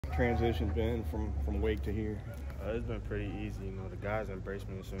Transition been from Wake to here? It's been pretty easy. You know, the guys embraced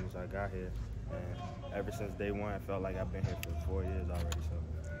me as soon as I got here, and ever since day one, I felt like I've been here for 4 years already. So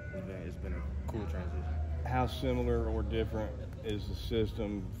it's been a cool transition. How similar or different is the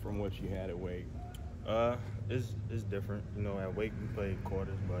system from what you had at Wake? It's different. You know, at Wake we played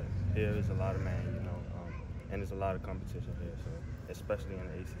quarters, but here there's a lot of man. You know, and there's a lot of competition here. So especially in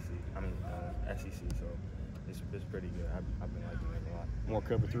the SEC. So it's pretty good. I've been liking it a lot. More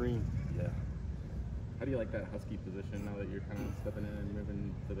cover three? Yeah. How do you like that Husky position now that you're kind of stepping in and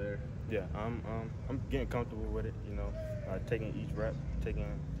moving to there? Yeah, I'm getting comfortable with it. You know, taking each rep,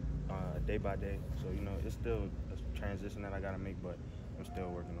 taking day by day. So you know, it's still a transition that I got to make, but I'm still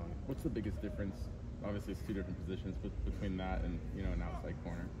working on it. What's the biggest difference? Obviously, it's two different positions, but between that and an outside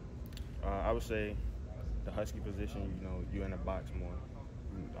corner. I would say the Husky position. You know, you're in the box more.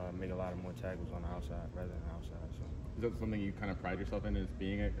 Make a lot of more tackles on the outside rather than outside. So. Is that something you kind of pride yourself in, as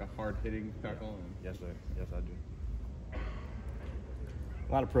being a hard-hitting tackle? Yes, sir. Yes, I do.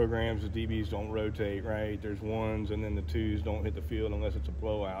 A lot of programs, the DBs don't rotate, right? There's ones, and then the twos don't hit the field unless it's a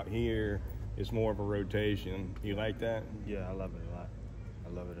blowout. Here, it's more of a rotation. You like that? Yeah, I love it a lot. I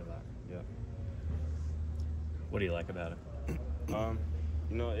love it a lot. Yeah. What do you like about it?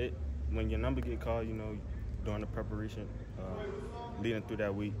 You know, when your number get called, you know, during the preparation, leading through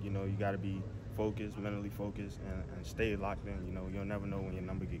that week, you know, you got to be focused, mentally focused, and stay locked in. You know, you'll never know when your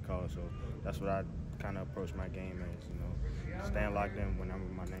number get called. So that's what I kind of approach my game as. You know, staying locked in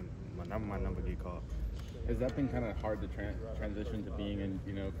whenever my number get called. Has that been kind of hard to transition to being in,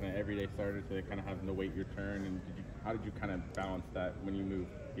 kind of everyday starter to kind of having to wait your turn? And how did you kind of balance that when you moved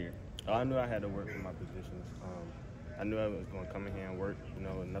here? I knew I had to work for my positions. I knew I was going to come in here and work. You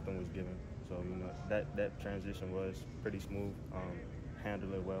know, and nothing was given. So you know that transition was pretty smooth.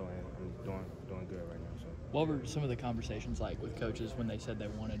 Handled it well, and I'm doing good right now. So. What were some of the conversations like with coaches when they said they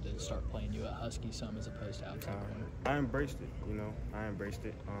wanted to start playing you at Husky some as opposed to outside corner? I embraced it. You know, I embraced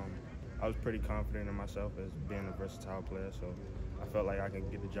it. I was pretty confident in myself as being a versatile player, so I felt like I could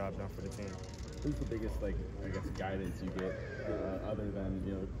get the job done for the team. Who's the biggest, guidance you get other than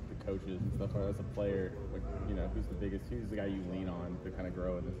the coaches and stuff? Or as a player, who's the guy you lean on to kind of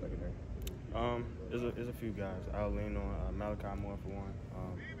grow in the secondary? There's a few guys. I'll lean on Malachi Moore for one,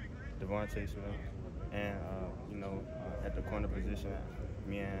 Devontae Smith, and at the corner position,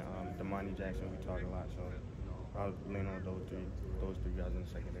 me and Damani Jackson, we talk a lot. So I'll lean on those three guys in the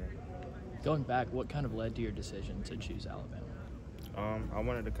secondary. Going back, what kind of led to your decision to choose Alabama? I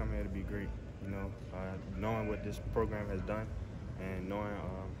wanted to come here to be great. You know, knowing what this program has done, and knowing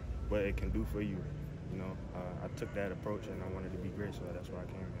what it can do for you. You know, I took that approach, and I wanted to be great, so that's why I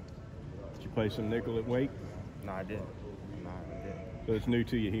came here. Did you play some nickel at Wake? No, I didn't. So it's new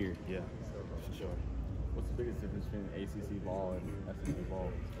to you here? Yeah, for sure. What's the biggest difference between ACC ball and SEC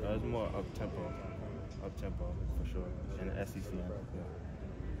ball? It's more up-tempo for sure, and the SEC. Yeah.